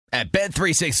At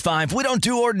Bet365, we don't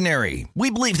do ordinary. We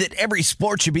believe that every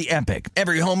sport should be epic.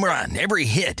 Every home run, every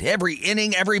hit, every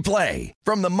inning, every play.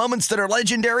 From the moments that are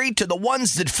legendary to the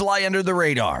ones that fly under the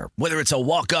radar. Whether it's a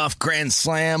walk-off grand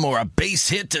slam or a base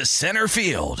hit to center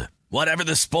field. Whatever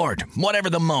the sport, whatever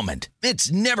the moment.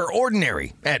 It's never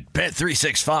ordinary at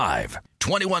Bet365.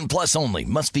 21 plus only.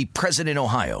 Must be present in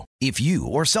Ohio. If you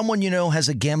or someone you know has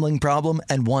a gambling problem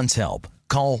and wants help,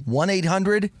 call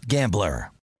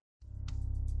 1-800-GAMBLER.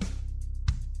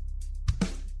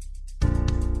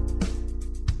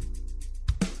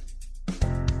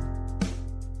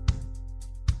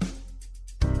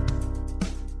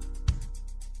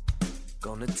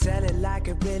 Gonna tell it like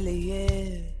it really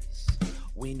is.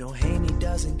 We know Haney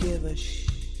doesn't give a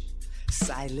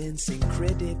Silencing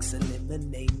critics,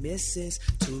 eliminate misses.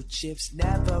 2 chips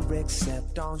never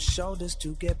accept on shoulders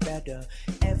to get better.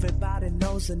 Everybody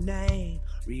knows the name.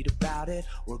 Read about it.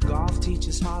 We're golf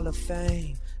teachers Hall of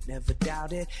Fame. Never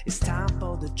doubt it. It's time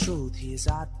for the truth. Here's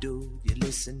our dude. You're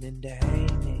listening to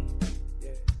Haney.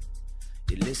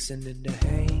 You're listening to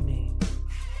Haney.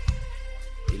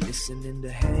 You're listening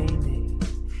to Haney.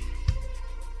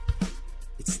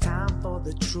 It's time for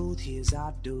the truth, here's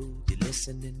our dude. You're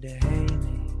listening to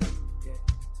Haney. Yeah.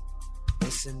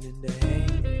 Listening to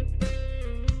Haney.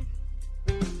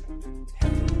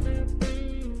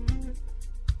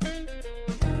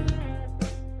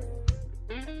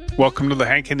 Welcome to the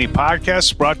Hank Haney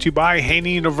Podcast, brought to you by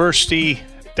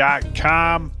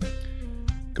HaneyUniversity.com.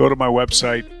 Go to my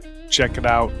website, check it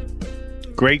out.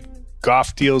 Great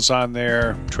golf deals on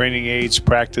there, training aids,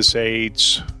 practice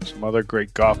aids, some other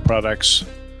great golf products.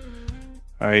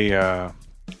 I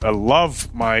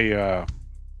love my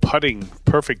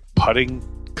perfect putting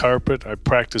carpet. I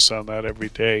practice on that every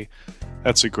day.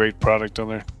 That's a great product on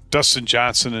there. Dustin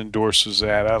Johnson endorses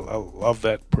that. I love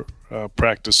that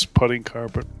practice putting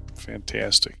carpet.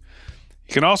 Fantastic.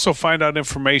 You can also find out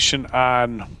information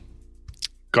on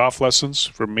golf lessons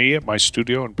from me at my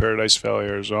studio in Paradise Valley,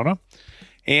 Arizona.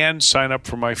 And sign up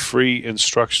for my free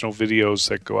instructional videos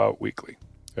that go out weekly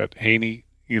at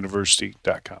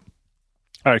HaneyUniversity.com.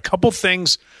 All right, a couple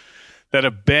things that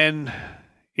have been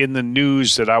in the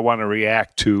news that I want to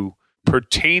react to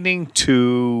pertaining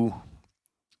to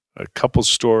a couple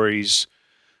stories,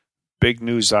 big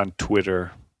news on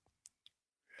Twitter,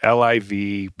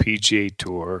 LIV, PGA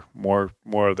Tour, more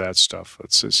of that stuff.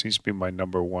 It seems to be my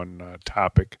number one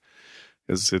topic.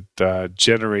 Is it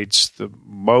generates the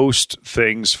most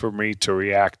things for me to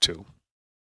react to.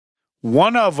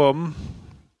 One of them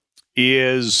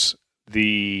is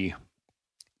the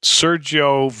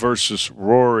Sergio versus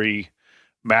Rory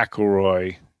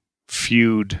McIlroy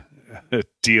feud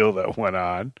deal that went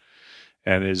on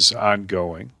and is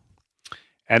ongoing.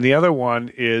 And the other one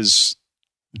is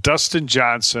Dustin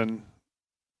Johnson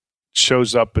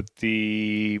shows up at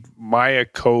the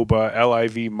Mayakoba,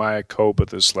 LIV Mayakoba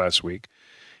this last week.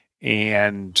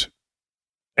 And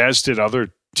as did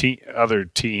other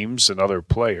teams and other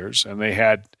players, and they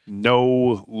had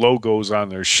no logos on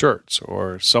their shirts,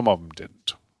 or some of them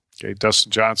didn't. Okay,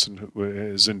 Dustin Johnson,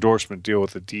 his endorsement deal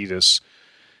with Adidas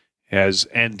has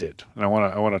ended, and I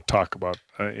want to talk about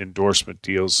endorsement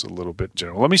deals a little bit in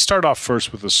general. Let me start off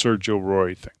first with the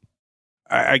Sergio-Rory thing.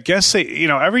 I guess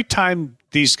every time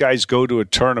these guys go to a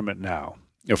tournament now,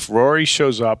 if Rory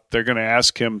shows up, they're going to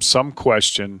ask him some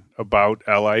question about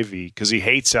LIV because he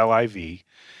hates LIV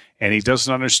and he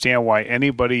doesn't understand why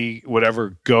anybody would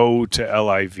ever go to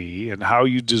LIV and how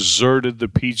you deserted the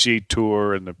PGA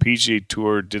Tour and the PGA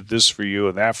Tour did this for you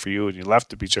and that for you and you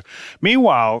left the PGA Tour.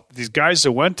 Meanwhile, these guys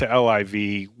that went to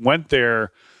LIV went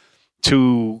there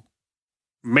to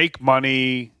make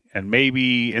money and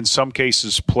maybe in some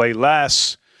cases play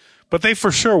less, but they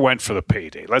for sure went for the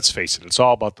payday. Let's face it, it's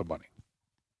all about the money.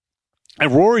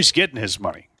 And Rory's getting his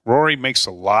money. Rory makes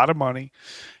a lot of money,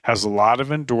 has a lot of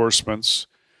endorsements,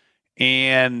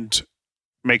 and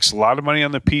makes a lot of money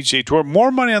on the PGA Tour.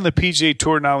 More money on the PGA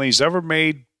Tour now than he's ever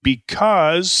made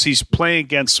because he's playing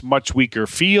against much weaker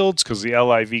fields because the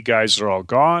LIV guys are all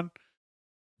gone.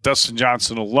 Dustin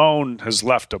Johnson alone has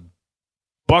left a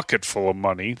bucket full of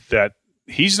money that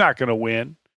he's not going to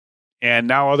win. And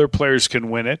now other players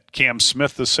can win it. Cam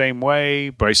Smith the same way,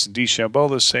 Bryson DeChambeau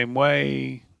the same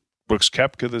way, Brooks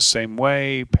Koepka the same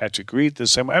way, Patrick Reed the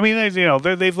same way. I mean,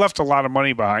 they've left a lot of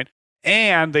money behind,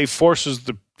 and they forced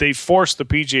the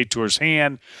PGA Tour's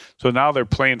hand. So now they're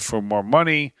playing for more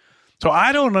money. So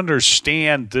I don't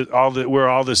understand where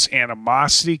all this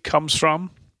animosity comes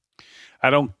from. I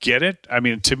don't get it. I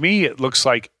mean, to me, it looks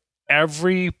like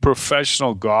every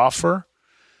professional golfer,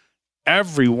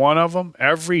 every one of them,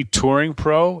 every touring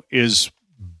pro is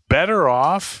better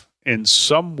off in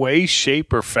some way,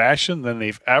 shape, or fashion than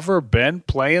they've ever been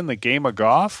playing the game of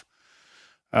golf.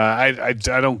 I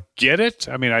don't get it.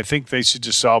 I mean, I think they should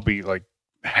just all be like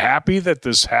happy that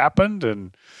this happened.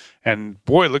 And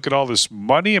boy, look at all this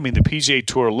money. I mean, the PGA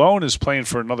Tour alone is playing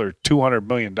for another $200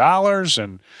 million.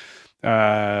 And,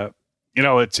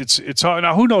 it's all,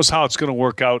 now who knows how it's going to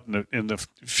work out in the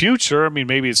future. I mean,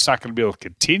 maybe it's not going to be able to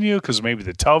continue because maybe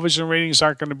the television ratings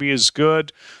aren't going to be as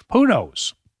good. Who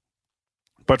knows?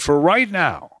 But for right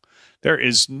now, there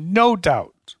is no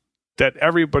doubt that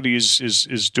everybody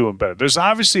is doing better. There's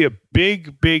obviously a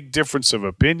big difference of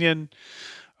opinion.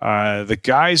 The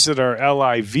guys that are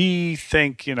LIV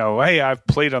think, hey, I've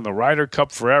played on the Ryder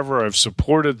Cup forever. I've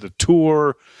supported the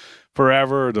tour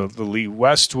forever, the Lee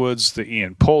Westwoods, the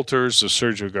Ian Poulters, the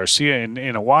Sergio Garcia,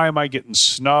 and why am I getting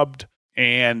snubbed?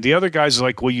 And the other guys are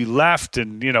like, well, you left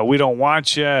and, we don't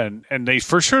want you. And they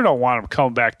for sure don't want them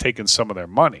coming back taking some of their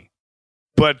money.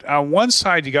 But on one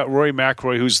side, you got Rory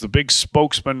McIlroy, who's the big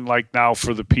spokesman like now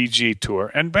for the PGA Tour.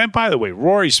 And by the way,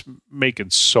 Rory's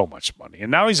making so much money.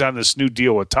 And now he's on this new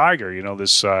deal with Tiger,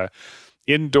 this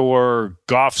indoor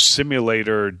golf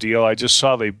simulator deal. I just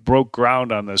saw they broke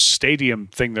ground on the stadium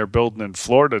thing they're building in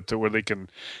Florida to where they can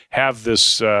have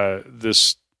this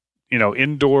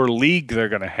indoor league they're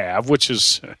going to have, which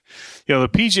is, the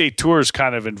PGA Tour is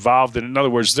kind of involved in. In other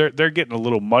words, they're getting a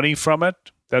little money from it.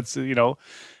 That's,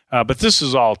 but this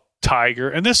is all Tiger,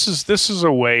 and this is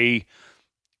a way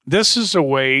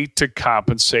to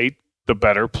compensate the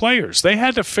better players. They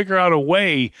had to figure out a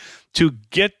way to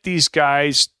get these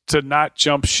guys to not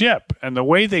jump ship. And the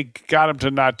way they got them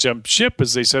to not jump ship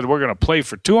is they said, we're going to play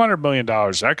for $200 million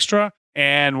extra,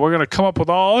 and we're going to come up with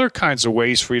all other kinds of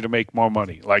ways for you to make more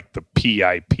money, like the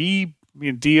PIP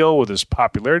deal with this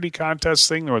popularity contest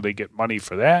thing where they get money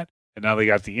for that. And now they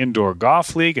got the indoor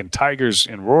golf league, and Tigers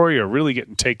and Rory are really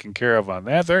getting taken care of on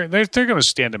that. They're going to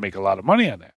stand to make a lot of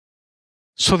money on that.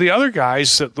 So the other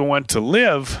guys that went to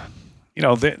live,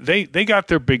 they got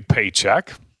their big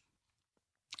paycheck.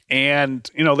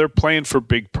 And, they're playing for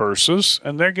big purses,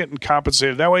 and they're getting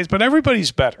compensated that way. But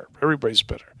everybody's better. Everybody's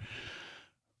better.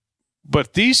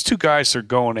 But these two guys are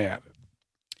going at it.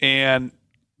 And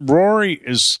Rory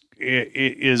is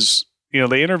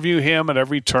they interview him at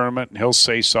every tournament, and he'll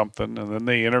say something. And then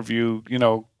they interview,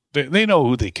 they know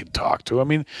who they can talk to. I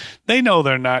mean, they know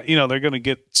they're not, they're going to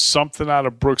get something out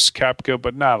of Brooks Koepka,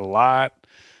 but not a lot.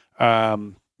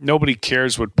 Nobody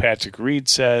cares what Patrick Reed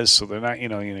says, so they're not,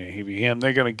 him.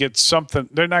 They're going to get something.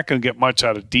 They're not going to get much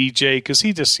out of DJ because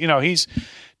he just,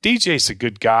 DJ's a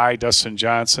good guy, Dustin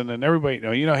Johnson, and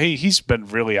everybody, he's been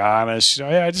really honest.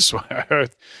 I'll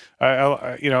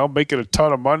make it a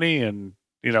ton of money and,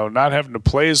 not having to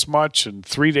play as much and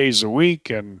 3 days a week,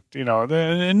 and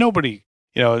and nobody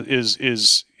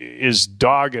is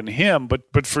dogging him,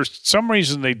 but for some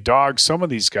reason they dog some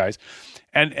of these guys,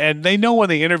 and they know when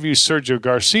they interview Sergio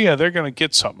Garcia they're going to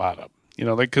get something out of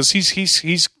him, because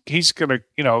he's gonna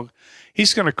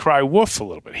cry wolf a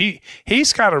little bit.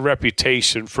 He's got a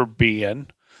reputation for being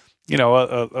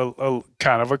a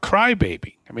kind of a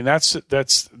crybaby. I mean, that's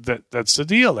the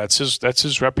deal. That's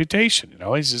his reputation.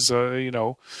 He's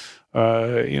woe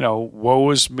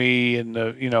is me, and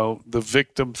the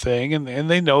victim thing, and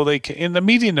they know they can, and the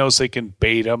media knows they can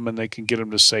bait him and they can get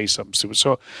him to say something stupid.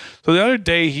 So the other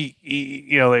day he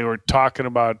they were talking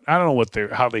about, I don't know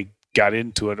how they got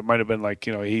into it. It might have been like,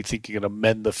 he think he can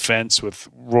amend the fence with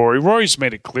Rory. Rory's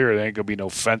made it clear there ain't gonna be no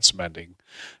fence mending.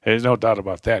 There's no doubt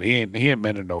about that. He ain't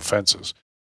mending no fences.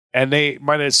 And they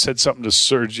might have said something to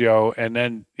Sergio, and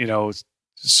then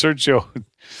Sergio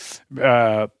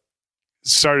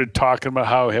started talking about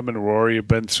how him and Rory have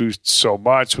been through so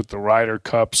much with the Ryder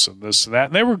Cups and this and that.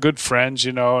 And they were good friends,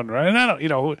 and I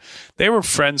don't, they were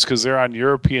friends because they're on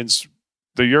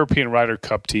the European Ryder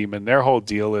Cup team, and their whole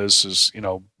deal is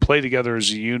play together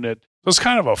as a unit. It was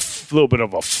kind of a little bit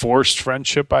of a forced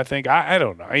friendship, I think. I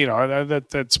don't know.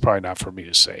 That's probably not for me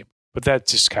to say, but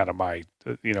that's just kind of my,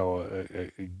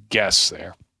 guess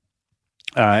there.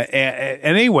 And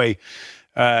anyway,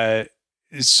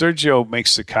 Sergio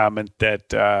makes the comment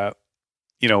that,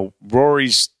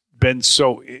 Rory's been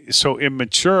so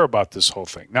immature about this whole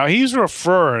thing. Now he's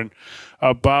referring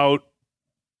about,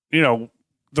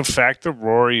 the fact that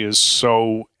Rory is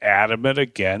so adamant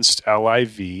against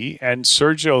LIV, and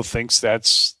Sergio thinks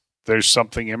there's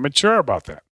something immature about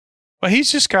that. Well,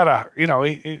 he's just got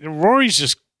Rory's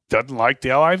just doesn't like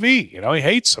the LIV. He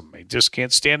hates them. He just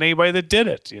can't stand anybody that did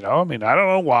it. I mean, I don't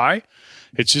know why.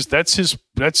 It's just that's his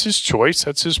choice.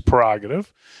 That's his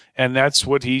prerogative, and that's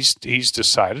what he's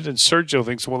decided. And Sergio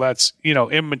thinks, well, that's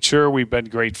immature. We've been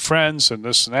great friends, and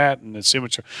this and that, and it's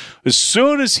immature. As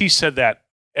soon as he said that,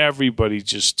 everybody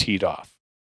just teed off.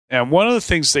 And one of the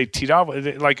things they teed off,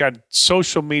 like on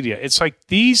social media, it's like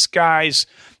these guys,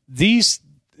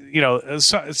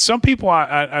 some people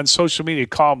on social media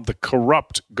call them the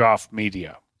corrupt golf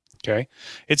media. Okay,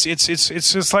 it's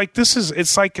just like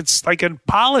it's like in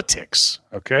politics.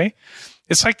 Okay,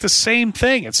 it's like the same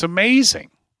thing. It's amazing.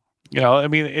 I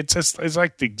mean, it's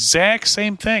like the exact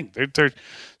same thing. They're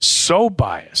so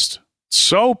biased,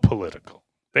 so political.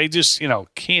 They just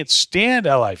can't stand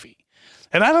LIV.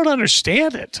 And I don't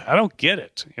understand it. I don't get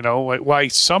it. Why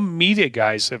some media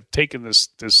guys have taken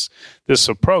this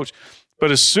approach.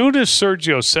 But as soon as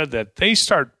Sergio said that, they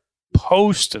start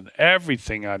posting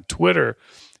everything on Twitter.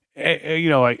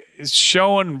 Like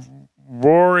showing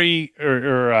Rory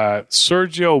or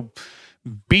Sergio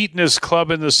beating his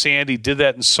club in the sand. He did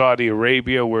that in Saudi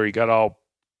Arabia, where he got all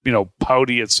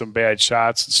pouty at some bad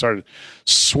shots and started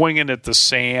swinging at the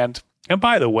sand. And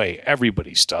by the way,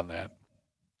 everybody's done that.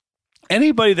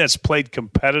 Anybody that's played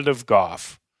competitive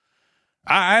golf,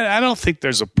 I don't think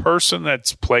there's a person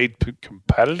that's played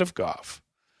competitive golf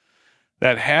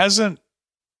that hasn't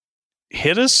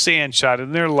hit a sand shot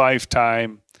in their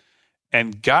lifetime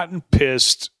and gotten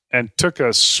pissed and took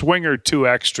a swing or two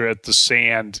extra at the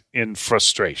sand in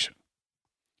frustration.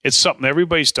 It's something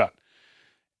everybody's done.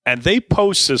 And they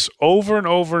post this over and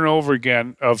over and over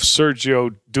again of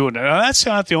Sergio doing it. Now, that's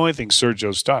not the only thing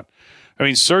Sergio's done. I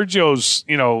mean, Sergio's,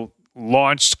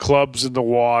 launched clubs in the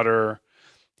water.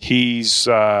 He's,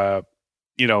 pouted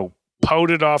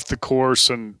off the course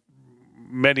on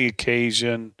many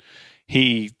occasions.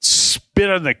 He spit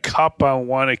on the cup on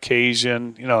one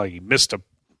occasion. He missed a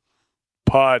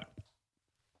putt,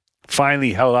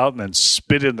 finally held out and then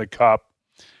spit in the cup,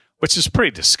 which is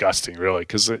pretty disgusting, really,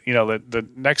 because, the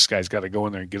next guy's got to go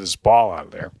in there and get his ball out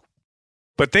of there.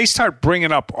 But they start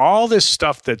bringing up all this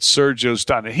stuff that Sergio's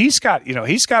done. And he's got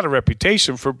a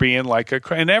reputation for being like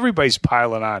and everybody's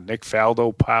piling on. Nick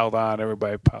Faldo piled on.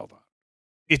 Everybody piled on.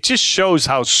 It just shows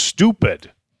how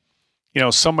stupid,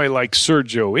 somebody like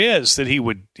Sergio is, that he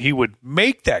would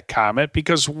make that comment,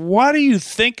 because what do you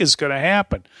think is going to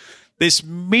happen? This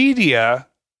media,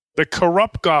 the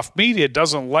corrupt golf media,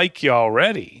 doesn't like you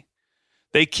already.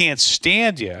 They can't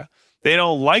stand you. They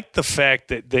don't like the fact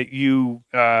that you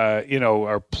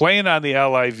are playing on the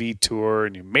LIV tour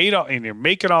and you're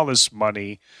making all this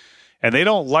money, and they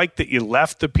don't like that you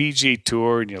left the PGA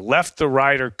Tour and you left the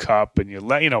Ryder Cup and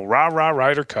rah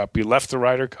Ryder Cup. You left the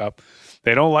Ryder Cup.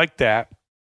 They don't like that,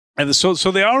 and so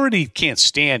they already can't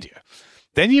stand you.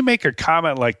 Then you make a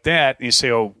comment like that and you say,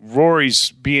 "Oh,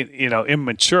 Rory's being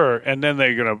immature," and then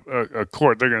they're going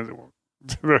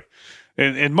to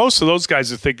And most of those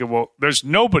guys are thinking, well, there's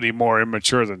nobody more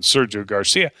immature than Sergio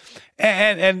Garcia.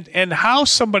 And how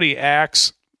somebody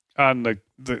acts on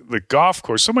the golf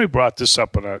course. Somebody brought this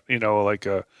up in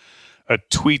a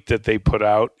tweet that they put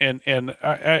out, and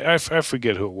I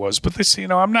forget who it was, but they say,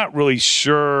 I'm not really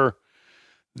sure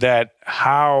that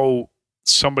how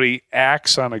somebody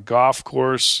acts on a golf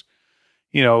course,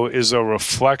 is a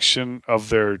reflection of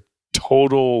their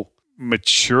total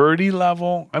maturity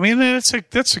level. I mean, that's a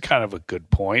kind of a good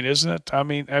point, isn't it? I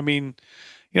mean,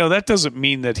 that doesn't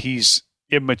mean that he's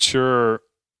immature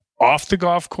off the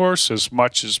golf course as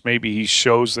much as maybe he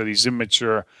shows that he's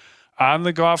immature on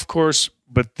the golf course,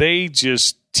 but they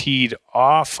just teed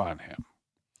off on him.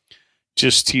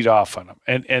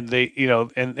 And they,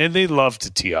 and they love to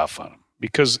tee off on him,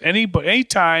 because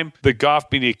anytime the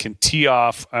golf media can tee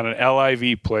off on an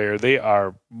LIV player, they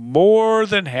are more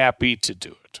than happy to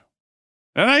do it.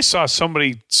 And I saw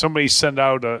somebody send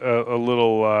out a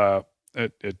little a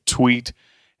tweet,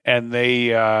 and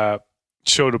they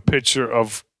showed a picture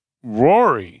of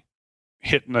Rory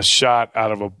hitting a shot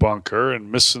out of a bunker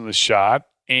and missing the shot,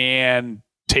 and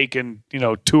taking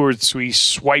 2 or 3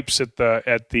 swipes at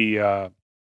the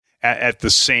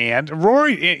sand.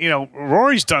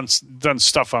 Rory's done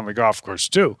stuff on the golf course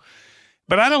too,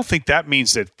 but I don't think that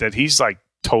means that he's like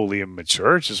totally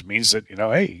immature. It just means that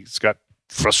hey, he's got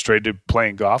frustrated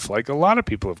playing golf, like a lot of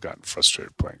people have gotten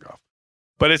frustrated playing golf.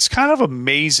 But it's kind of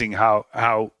amazing how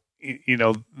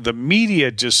the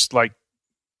media just like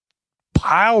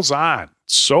piles on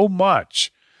so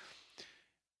much.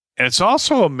 And it's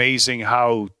also amazing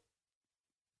how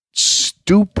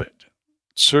stupid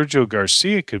Sergio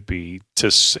Garcia could be.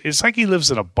 It's like he lives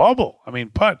in a bubble. I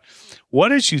mean, but what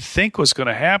did you think was going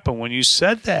to happen when you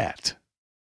said that?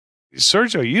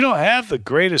 Sergio, you don't have the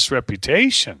greatest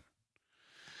reputation.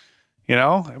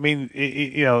 I mean,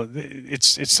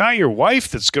 it's not your wife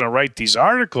that's going to write these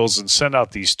articles and send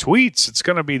out these tweets. It's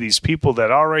going to be these people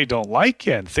that already don't like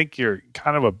you and think you're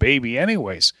kind of a baby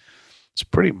anyways. It's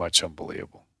pretty much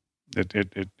unbelievable.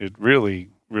 It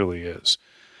really, really is.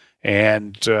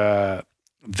 And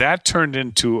that turned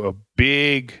into a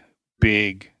big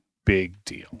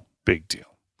deal. Big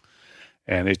deal.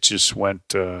 And it just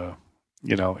went, it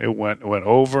went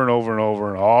over and over and over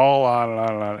and all on and on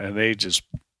and on. And they just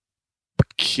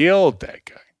killed that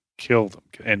guy. Killed him.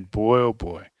 And boy, oh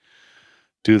boy,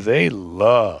 do they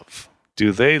love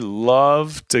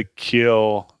to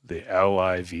kill the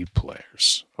LIV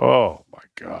players. Oh my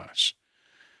gosh.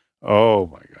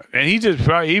 And he did,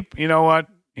 you know what?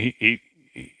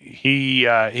 He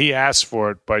asked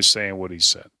for it by saying what he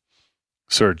said.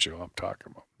 Sergio, I'm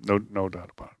talking about. No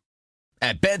doubt about it.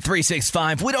 At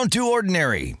Bet365, we don't do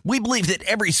ordinary. We believe that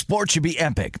every sport should be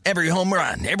epic. Every home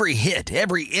run, every hit,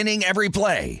 every inning, every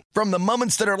play. From the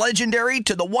moments that are legendary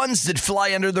to the ones that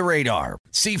fly under the radar.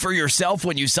 See for yourself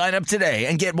when you sign up today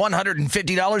and get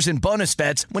 $150 in bonus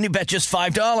bets when you bet just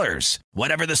 $5.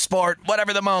 Whatever the sport,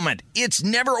 whatever the moment, it's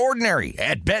never ordinary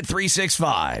at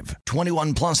Bet365.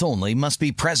 21 plus only. Must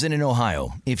be present in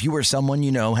Ohio. If you or someone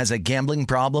you know has a gambling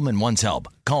problem and wants help,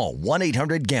 call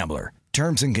 1-800-GAMBLER.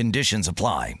 Terms and conditions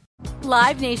apply.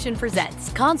 Live Nation presents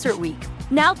Concert Week.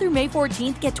 Now through May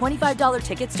 14th, get $25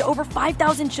 tickets to over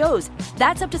 5,000 shows.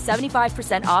 That's up to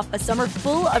 75% off a summer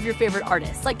full of your favorite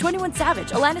artists like 21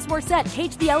 Savage, Alanis Morissette,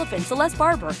 Cage the Elephant, Celeste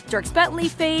Barber, Dierks Bentley,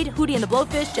 Fade, Hootie and the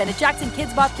Blowfish, Janet Jackson,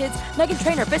 Kids Bop Kids, Meghan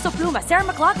Trainor, Peso Pluma, Sarah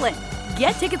McLachlan.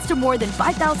 Get tickets to more than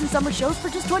 5,000 summer shows for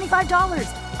just $25.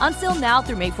 Until now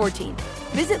through May 14th.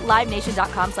 Visit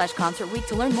LiveNation.com/Concert Week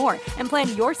to learn more and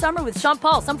plan your summer with Sean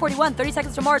Paul, Sum 41, 30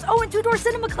 Seconds to Mars, and Two Door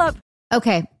Cinema Club.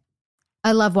 Okay.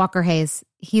 I love Walker Hayes.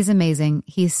 He's amazing.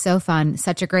 He's so fun,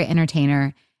 such a great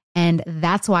entertainer. And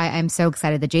that's why I'm so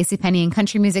excited that JCPenney and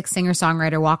country music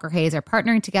singer-songwriter Walker Hayes are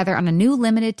partnering together on a new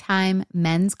limited-time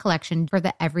men's collection for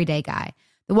the everyday guy.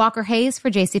 The Walker Hayes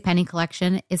for JCPenney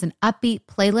collection is an upbeat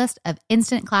playlist of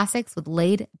instant classics with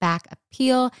laid-back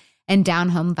appeal and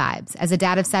down-home vibes. As a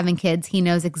dad of 7 kids, he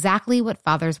knows exactly what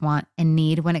fathers want and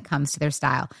need when it comes to their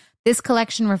style. This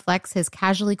collection reflects his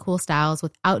casually cool styles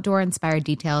with outdoor-inspired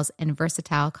details and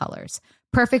versatile colors.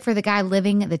 Perfect for the guy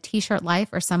living the t-shirt life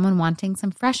or someone wanting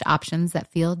some fresh options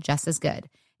that feel just as good.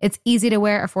 It's easy to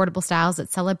wear, affordable styles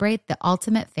that celebrate the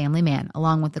ultimate family man,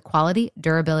 along with the quality,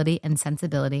 durability, and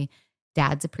sensibility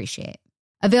dads appreciate.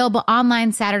 Available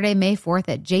online Saturday, May 4th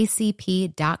at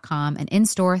jcp.com and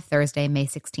in-store Thursday, May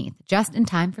 16th, just in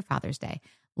time for Father's Day.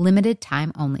 Limited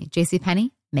time only.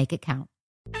 JCPenney, make it count.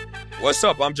 What's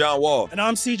up? I'm John Wall. And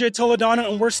I'm CJ Toledano,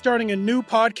 and we're starting a new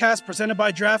podcast presented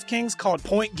by DraftKings called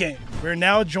Point Game. We're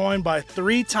now joined by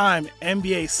 3-time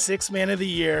NBA Sixth Man of the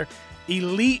Year,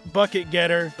 elite bucket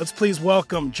getter. Let's please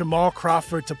welcome Jamal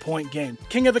Crawford to Point Game.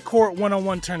 King of the Court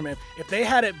one-on-one tournament. If they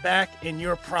had it back in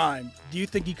your prime, do you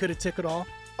think you could have took it all?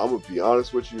 I'm going to be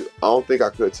honest with you. I don't think I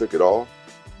could have took it all,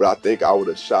 but I think I would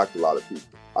have shocked a lot of people.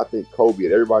 I think Kobe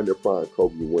and everybody in their prime,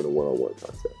 Kobe would win a one-on-one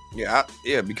contest.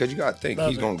 Yeah, because you got to think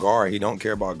he's going to guard. He don't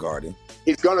care about guarding.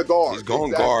 He's going to guard. He's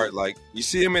going to guard. Like, you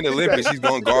see him in the Olympics, he's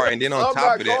going to guard. And then on top of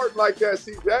that. I'm not guarding like that,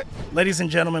 CJ. Ladies and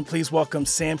gentlemen, please welcome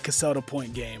Sam Cassell to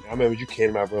Point Game. I remember you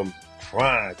came out from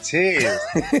crying, tears,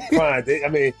 crying. I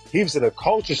mean, he was in a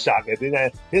culture shock. And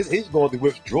then he's going through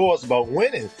withdrawals about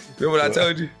winning. Remember what I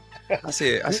told you? I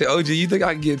said, OG, you think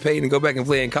I can get paid and go back and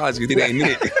play in college because it ain't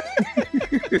it?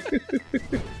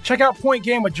 Check out Point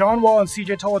Game with John Wall and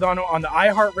CJ Toledano on the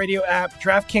iHeartRadio app,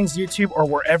 DraftKings YouTube, or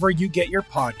wherever you get your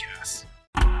podcasts.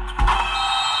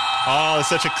 Oh, it's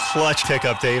such a clutch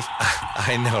pickup, Dave.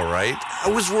 I know, right? I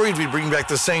was worried we'd bring back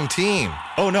the same team.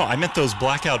 Oh, no, I meant those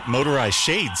blackout motorized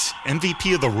shades.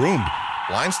 MVP of the room.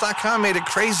 Blinds.com made it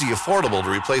crazy affordable to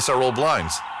replace our old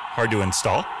blinds. Hard to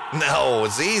install? No,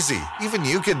 it's easy. Even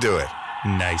you could do it.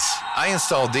 Nice. I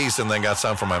installed these and then got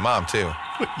some for my mom, too.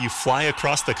 What, you fly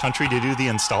across the country to do the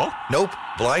install? Nope.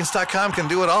 Blinds.com can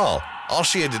do it all. All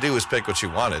she had to do was pick what she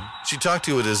wanted. She talked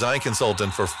to a design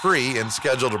consultant for free and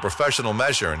scheduled a professional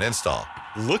measure and install.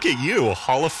 Look at you, a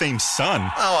Hall of Fame son.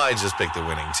 Oh, I just picked the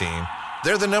winning team.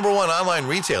 They're the #1 online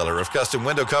retailer of custom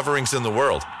window coverings in the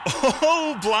world.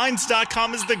 Oh,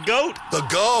 Blinds.com is the GOAT. The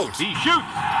GOAT. He shoots.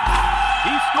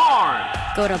 He scored.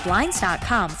 Go to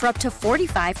Blinds.com for up to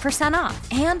 45%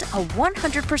 off and a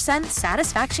 100%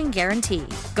 satisfaction guarantee.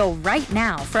 Go right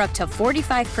now for up to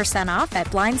 45% off at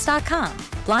Blinds.com.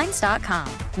 Blinds.com.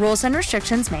 Rules and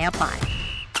restrictions may apply.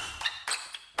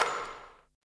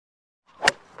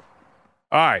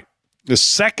 All right. The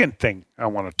second thing I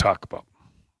want to talk about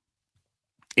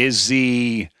is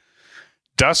the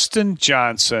Dustin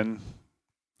Johnson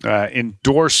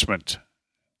endorsement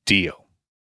deal.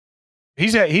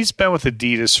 He's been with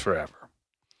Adidas forever.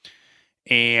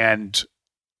 And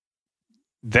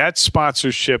that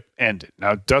sponsorship ended.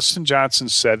 Now, Dustin Johnson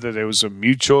said that it was a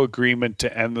mutual agreement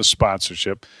to end the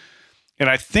sponsorship. And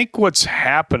I think what's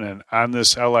happening on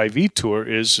this LIV tour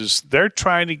is they're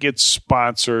trying to get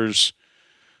sponsors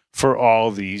for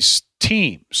all these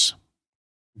teams.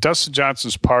 Dustin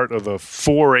Johnson's part of the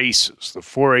Four Aces. The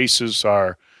Four Aces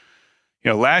are,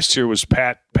 last year was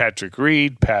Patrick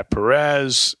Reed, Pat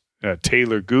Perez,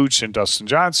 Taylor Gooch, and Dustin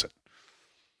Johnson.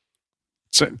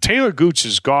 So Taylor Gooch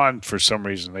is gone for some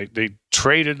reason. They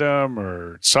traded him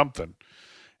or something.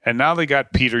 And now they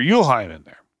got Peter Uihlein in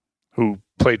there, who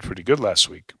played pretty good last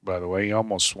week, by the way. He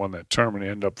almost won that tournament. He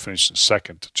ended up finishing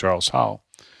second to Charles Howell.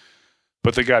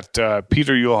 But they got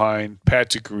Peter Uihlein,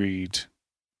 Patrick Reed,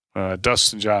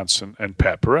 Dustin Johnson, and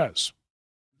Pat Perez.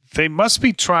 They must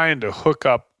be trying to hook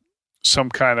up some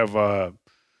kind of a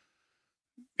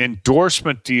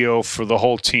endorsement deal for the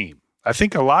whole team. I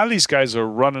think a lot of these guys are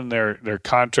running their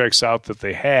contracts out that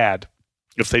they had.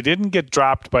 If they didn't get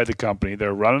dropped by the company,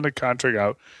 they're running the contract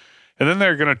out. And then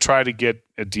they're going to try to get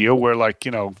a deal where, like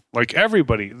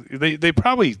everybody, they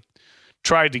probably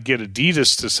tried to get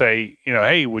Adidas to say,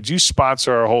 hey, would you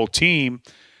sponsor our whole team?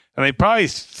 And they probably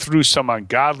threw some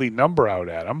ungodly number out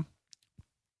at them.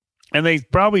 And they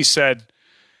probably said,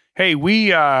 hey,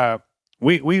 we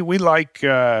like,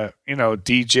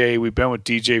 DJ. We've been with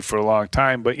DJ for a long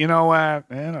time. But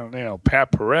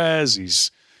Pat Perez,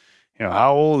 he's,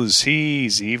 how old is he?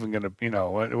 Is he even going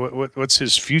to, what's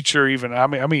his future even? How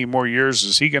many more years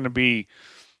is he going to be,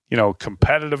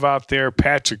 competitive out there?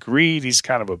 Patrick Reed, he's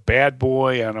kind of a bad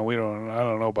boy. I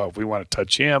don't know about if we want to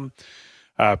touch him.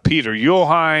 Peter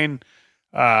Uihlein,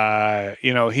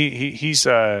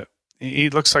 he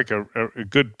looks like a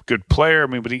good player. I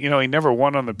mean, but he never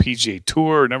won on the PGA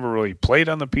Tour, never really played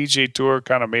on the PGA Tour.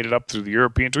 Kind of made it up through the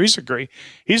European Tour.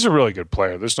 He's a really good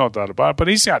player. There's no doubt about it. But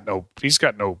he's got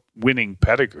no winning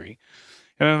pedigree.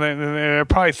 And they're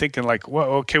probably thinking like, well,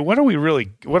 okay, what are we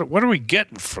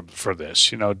getting for this?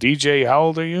 DJ, how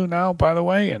old are you now, by the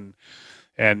way? And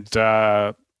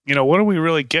what are we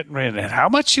really getting? And how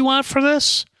much you want for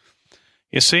this?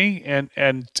 You see, and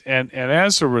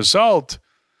as a result,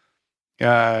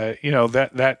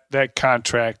 that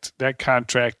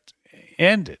contract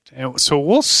ended, and so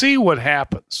we'll see what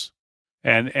happens,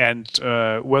 and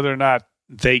whether or not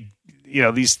they,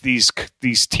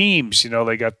 these teams,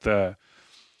 they got the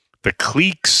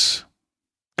Cleeks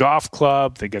Golf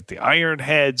Club, they got the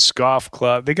Ironheads Golf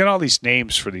Club, they got all these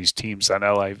names for these teams on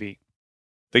LIV.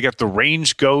 They got the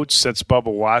Range Goats, that's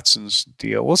Bubba Watson's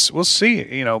deal. We'll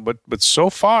see, but so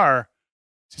far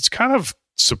it's kind of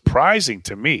surprising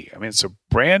to me. I mean, it's a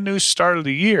brand new start of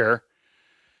the year.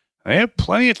 They have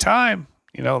plenty of time.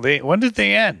 When did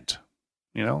they end?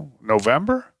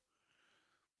 November?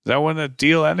 Is that when the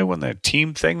deal ended? When the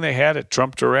team thing they had at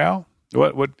Trump Doral?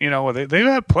 They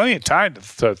had plenty of time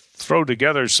to throw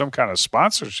together some kind of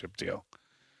sponsorship deal.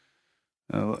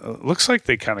 It looks like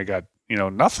they kind of got,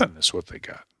 nothing is what they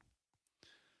got.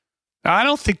 Now, I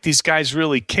don't think these guys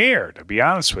really care, to be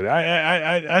honest with you.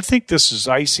 I think this is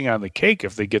icing on the cake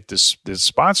if they get this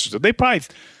sponsorship. They probably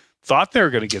thought they were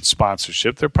going to get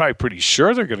sponsorship. They're probably pretty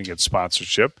sure they're going to get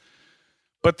sponsorship.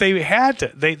 But they had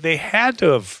to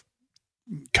have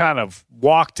kind of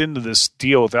walked into this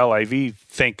deal with LIV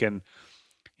thinking,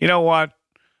 you know what?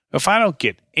 If I don't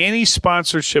get any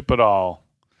sponsorship at all,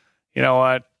 you know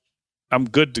what? I'm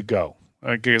good to go.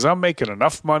 Because I'm making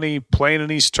enough money playing in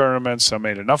these tournaments. I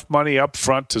made enough money up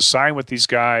front to sign with these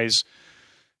guys.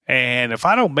 And if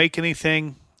I don't make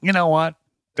anything, you know what?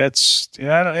 I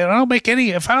don't make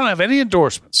any. If I don't have any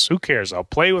endorsements, who cares? I'll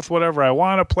play with whatever I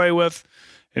want to play with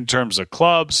in terms of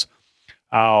clubs.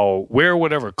 I'll wear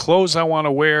whatever clothes I want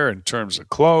to wear in terms of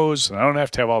clothes. And I don't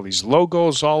have to have all these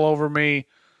logos all over me.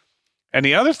 And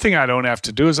the other thing I don't have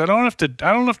to do is I don't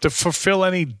have to fulfill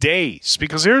any days,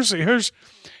 because here's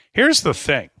the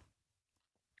thing.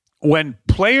 When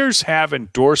players have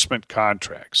endorsement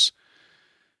contracts,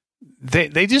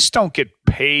 they just don't get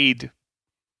paid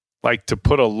like to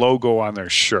put a logo on their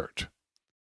shirt.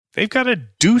 They've got to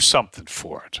do something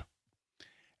for it.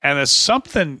 And the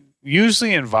something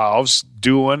usually involves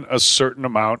doing a certain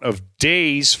amount of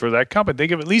days for that company.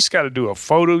 They've at least got to do a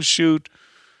photo shoot,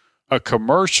 a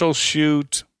commercial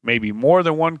shoot, maybe more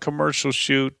than one commercial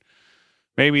shoot.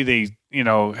 Maybe they,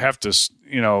 have to,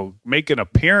 make an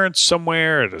appearance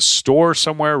somewhere at a store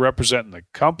somewhere representing the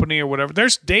company or whatever.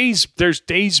 There's days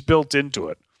built into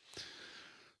it.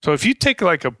 So if you take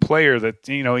like a player that,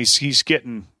 he's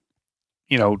getting,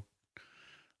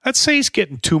 let's say he's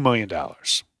getting $2 million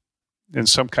in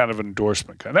some kind of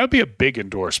endorsement contract. That would be a big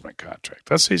endorsement contract.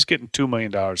 Let's say he's getting $2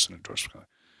 million in endorsement contract.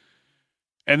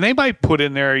 And they might put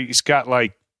in there, he's got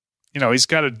like he's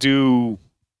got to do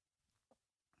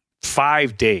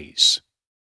 5 days.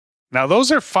 Now,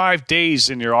 those are 5 days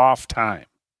in your off time.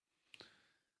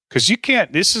 Because you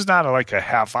can't, this is not like a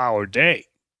half-hour day.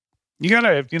 You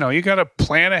gotta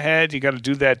plan ahead. You got to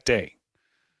do that day.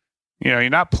 You're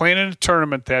not playing in a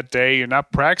tournament that day. You're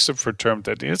not practicing for a tournament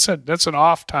that day. That's an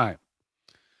off time.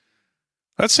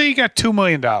 Let's say you got $2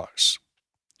 million.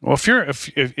 Well,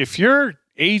 if your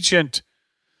agent,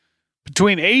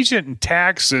 between agent and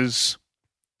taxes,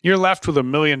 you're left with $1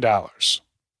 million.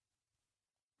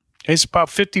 It's about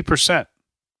 50%.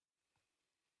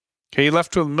 Okay, you're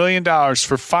left with $1 million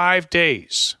for 5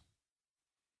 days.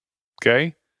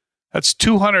 Okay, that's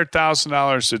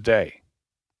 $200,000 a day.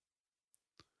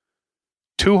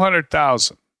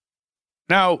 $200,000.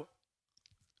 Now,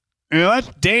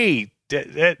 that day,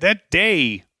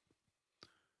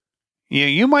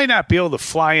 you might not be able to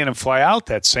fly in and fly out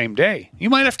that same day. You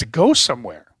might have to go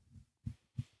somewhere.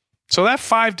 So that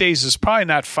 5 days is probably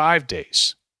not 5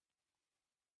 days.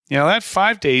 That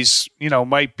 5 days,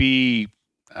 might be,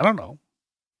 I don't know.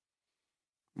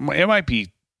 It might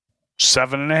be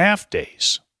 7.5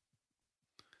 days.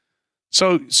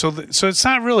 So it's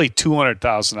not really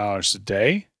 $200,000 a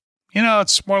day.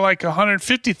 It's more like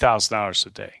 $150,000 a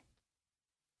day.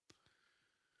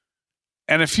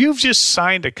 And if you've just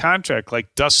signed a contract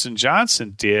like Dustin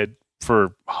Johnson did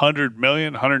for $100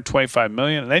 million, $125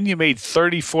 million, and then you made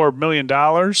 $34 million.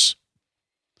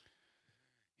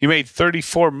 You made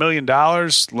 $34 million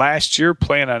last year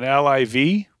playing on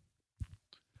LIV.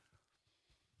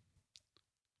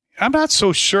 I'm not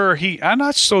so sure he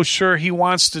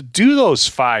wants to do those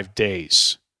 5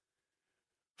 days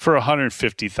for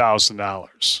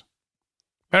 $150,000.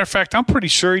 Matter of fact, I'm pretty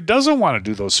sure he doesn't want to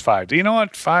do those 5 days. You know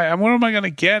what? What am I going to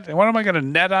get? And what am I going to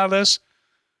net out of this?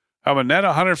 I'm going to net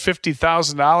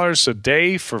 $150,000 a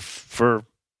day for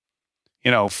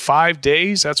 5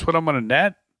 days. That's what I'm going to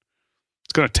net.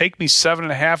 It's going to take me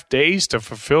 7.5 days to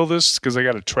fulfill this because I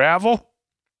got to travel.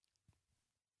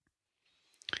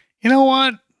 You know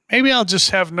what? Maybe I'll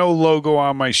just have no logo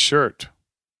on my shirt.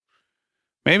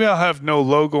 Maybe I'll have no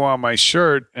logo on my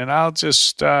shirt, and I'll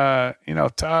just,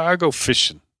 I'll go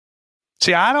fishing.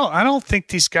 See, I don't think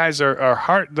these guys are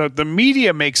hard. The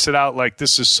media makes it out like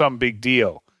this is some big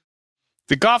deal.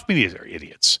 The golf media are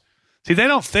idiots. See, they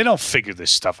don't figure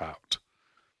this stuff out.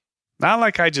 Not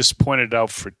like I just pointed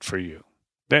out for you.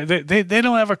 They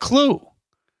don't have a clue.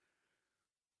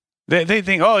 They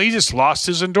think, oh, he just lost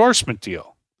his endorsement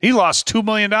deal. He lost $2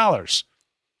 million. Well,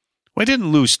 he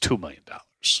didn't lose $2 million.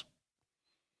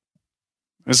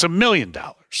 It's $1 million.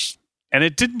 And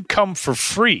it didn't come for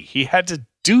free. He had to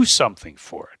do something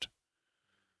for it.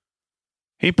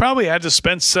 He probably had to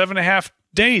spend 7.5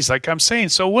 days, like I'm saying.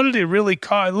 So what did he really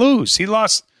lose? He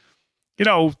lost,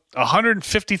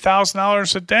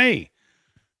 $150,000 a day.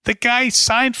 The guy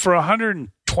signed for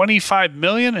 $125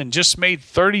 million and just made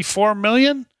 $34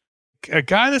 million. A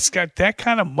guy that's got that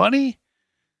kind of money,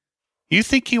 you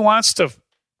think he wants to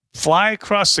fly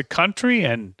across the country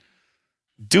and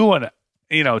do a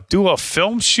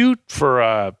film shoot for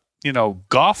a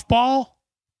golf ball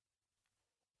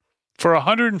for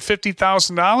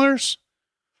 $150,000?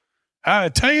 I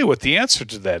tell you what the answer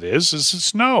to that is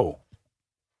it's no.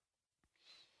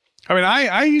 I mean,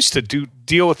 I used to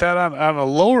deal with that on a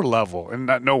lower level and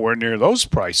not nowhere near those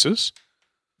prices.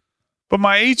 But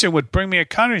my agent would bring me a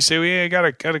contract and say, well, yeah, I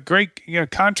got a great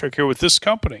contract here with this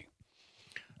company.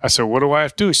 I said, what do I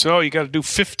have to do? He said, oh, you got to do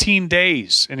 15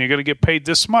 days and you're going to get paid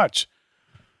this much.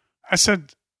 I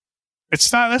said,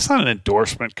 that's not an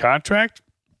endorsement contract.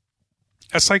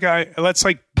 That's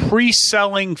like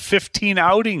pre-selling 15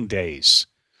 outing days.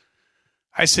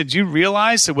 I said, you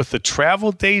realize that with the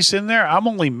travel days in there, I'm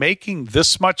only making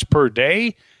this much per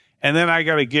day, and then I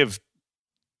got to give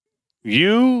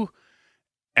you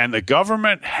and the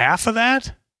government half of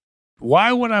that?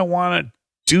 Why would I want to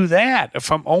do that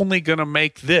if I'm only going to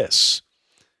make this?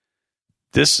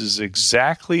 This is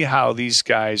exactly how these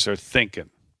guys are thinking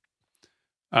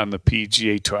on the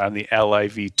PGA Tour, on the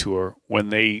LIV Tour, when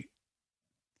they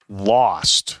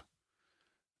lost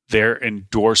their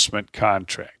endorsement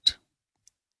contract.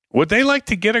 Would they like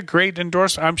to get a great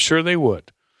endorsement? I'm sure they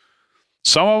would.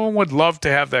 Some of them would love to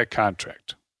have that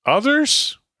contract.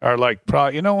 Others are like,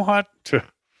 probably, you know what?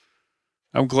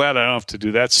 I'm glad I don't have to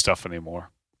do that stuff anymore.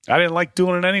 I didn't like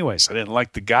doing it anyways. I didn't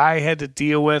like the guy I had to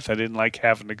deal with. I didn't like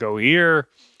having to go here.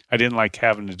 I didn't like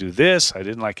having to do this. I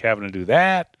didn't like having to do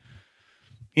that.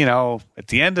 At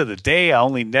the end of the day, I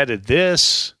only netted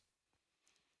this.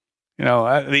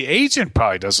 The agent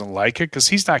probably doesn't like it because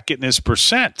he's not getting his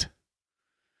percent.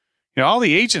 All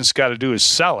the agent's got to do is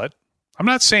sell it. I'm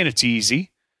not saying it's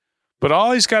easy, But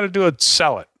all he's got to do is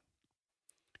sell it.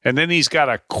 And then he's got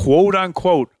to, quote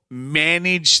unquote,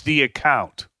 manage the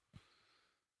account,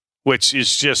 which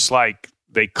is just like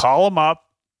they call him up.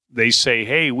 They say,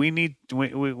 hey, we need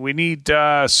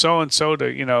so-and-so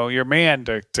to, your man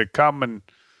to come and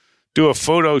do a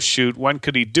photo shoot. When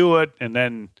could he do it? And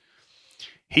then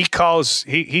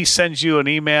he sends you an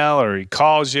email or he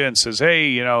calls you and says,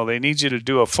 hey, they need you to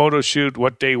do a photo shoot.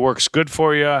 What day works good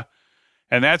for you?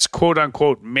 And that's quote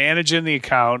unquote managing the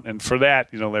account. And for that,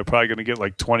 they're probably going to get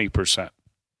like 20%.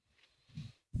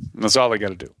 And that's all they got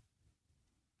to do.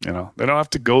 They don't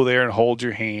have to go there and hold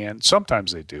your hand.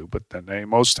 Sometimes they do, but then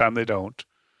most time they don't.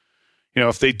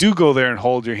 If they do go there and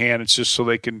hold your hand, it's just so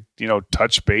they can,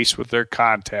 touch base with their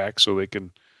contacts, so they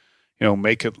can,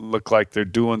 make it look like they're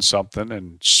doing something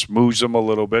and smooze them a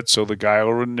little bit so the guy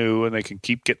will renew and they can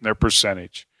keep getting their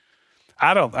percentage.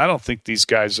 I don't think these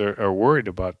guys are worried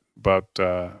about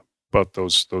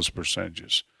those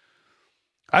percentages.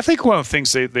 I think one of the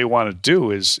things they want to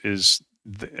do is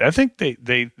I think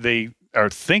they are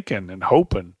thinking and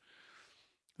hoping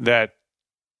that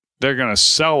they're going to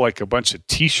sell like a bunch of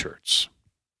T-shirts.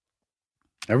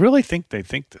 I really think they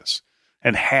think this.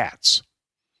 And hats.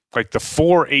 Like the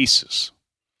 4 Aces.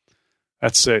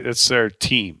 That's their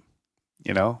team,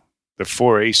 the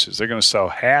 4 Aces. They're going to sell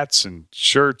hats and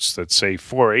shirts that say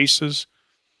 4 Aces.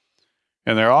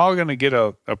 And they're all going to get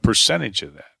a percentage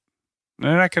of that. And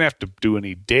they're not going to have to do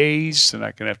any days. They're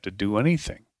not going to have to do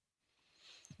anything.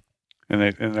 And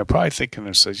they're probably thinking to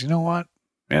themselves, you know what,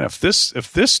 man, if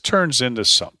this turns into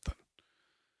something,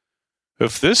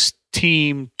 if this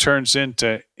team turns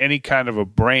into any kind of a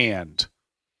brand,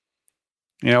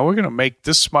 we're going to make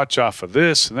this much off of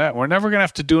this and that. We're never going to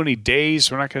have to do any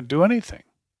days. We're not going to do anything.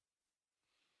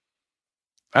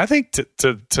 I think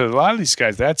to a lot of these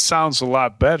guys, that sounds a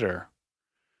lot better,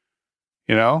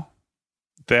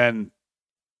 than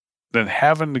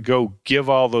having to go give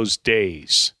all those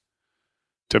days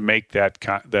to make that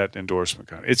endorsement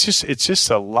contract. It's just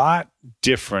a lot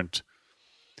different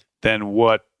than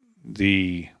what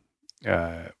the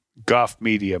golf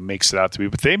media makes it out to be.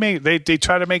 But they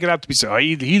try to make it out to be so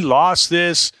he lost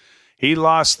this, he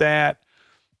lost that,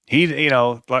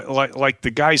 like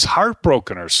the guy's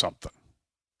heartbroken or something.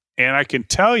 And I can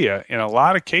tell you, in a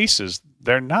lot of cases,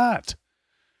 they're not.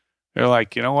 They're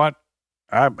like, you know what?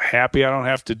 I'm happy I don't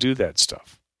have to do that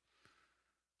stuff.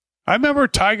 I remember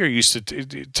Tiger used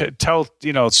to tell,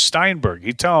 Steinberg,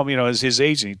 he'd tell him, as his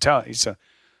agent, he said,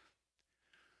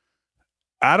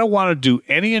 I don't want to do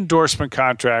any endorsement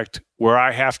contract where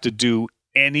I have to do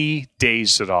any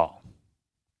days at all.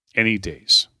 Any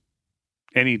days.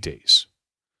 Any days.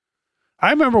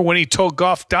 I remember when he told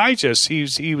Golf Digest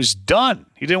he was done.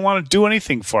 He didn't want to do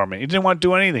anything for me. He didn't want to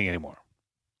do anything anymore.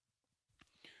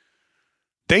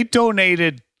 They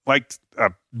donated like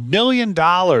 $1 million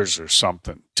or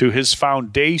something to his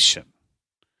foundation.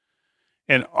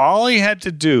 And all he had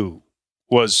to do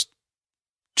was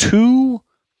 2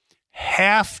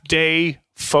 half-day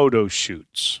photo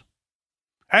shoots.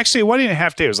 Actually, it wasn't even a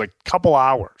half day. It was like a couple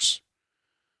hours.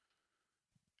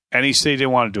 And he said he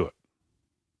didn't want to do it.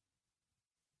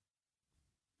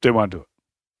 Didn't want to do it.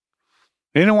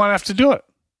 They didn't want to have to do it.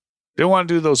 They want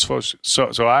to do those photo shoots.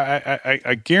 So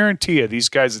I guarantee you, these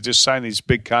guys that just signed these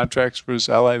big contracts for this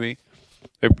LIV,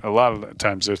 a lot of the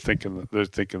times they're thinking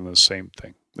the same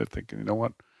thing. They're thinking, you know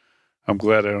what? I'm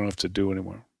glad I don't have to do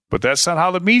anymore. But that's not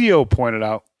how the media pointed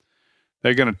out.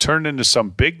 They're going to turn into some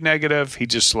big negative. He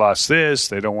just lost this.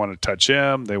 They don't want to touch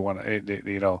him. They want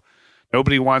to,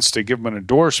 nobody wants to give him an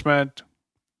endorsement.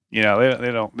 They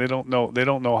don't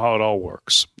know how it all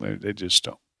works. They just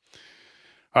don't.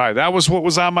 All right, that was what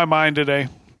was on my mind today.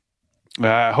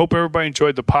 I hope everybody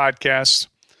enjoyed the podcast.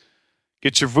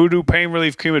 Get your Voodoo Pain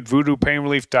Relief Cream at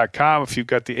voodoopainrelief.com. If you've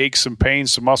got the aches and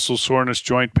pains, the muscle soreness,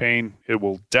 joint pain, it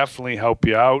will definitely help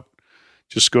you out.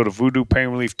 Just go to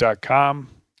voodoopainrelief.com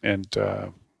and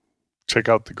check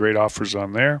out the great offers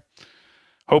on there.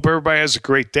 Hope everybody has a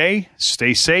great day.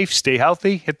 Stay safe, stay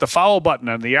healthy. Hit the follow button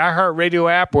on the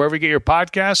iHeartRadio app, wherever you get your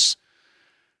podcasts,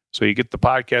 so you get the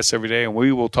podcast every day, and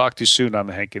we will talk to you soon on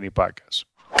the Hank Kenny Podcast.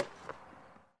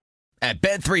 At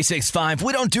Bet365,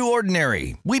 we don't do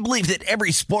ordinary. We believe that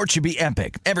every sport should be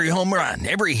epic. Every home run,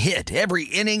 every hit, every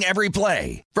inning, every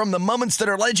play. From the moments that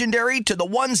are legendary to the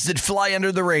ones that fly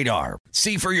under the radar.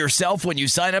 See for yourself when you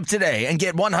sign up today and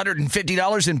get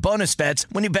 $150 in bonus bets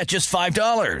when you bet just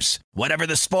 $5. Whatever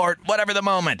the sport, whatever the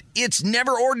moment, it's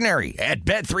never ordinary at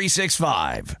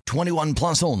Bet365. 21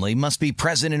 plus only. Must be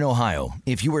present in Ohio.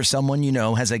 If you or someone you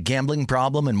know has a gambling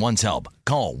problem and wants help,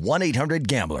 call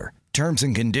 1-800-GAMBLER. Terms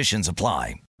and conditions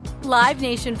apply. Live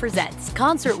Nation presents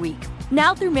Concert Week.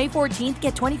 Now through May 14th,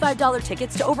 get $25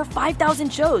 tickets to over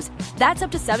 5,000 shows. That's up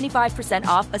to 75%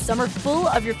 off a summer full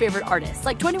of your favorite artists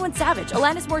like 21 Savage,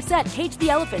 Alanis Morissette, Cage the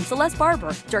Elephant, Celeste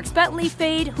Barber, Dierks Bentley,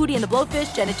 Fade, Hootie and the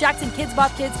Blowfish, Janet Jackson, Kids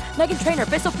Bop Kids, Meghan Trainor,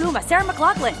 Peso Pluma, Sarah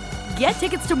McLachlan. Get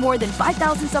tickets to more than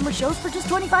 5,000 summer shows for just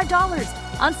 $25.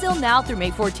 On sale now through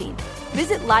May 14th.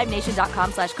 Visit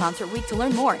LiveNation.com/Concert Week to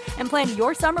learn more and plan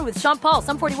your summer with Sean Paul,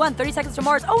 Sum 41, 30 Seconds to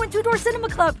Mars, and Two Door Cinema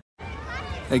Club.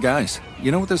 Hey guys,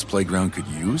 you know what this playground could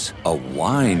use? A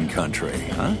wine country,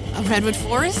 huh? A redwood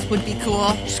forest would be cool.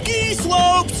 Ski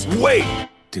slopes! Wait!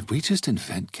 Did we just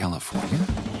invent California?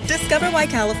 Discover why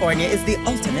California is the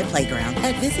ultimate playground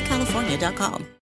at visitcalifornia.com.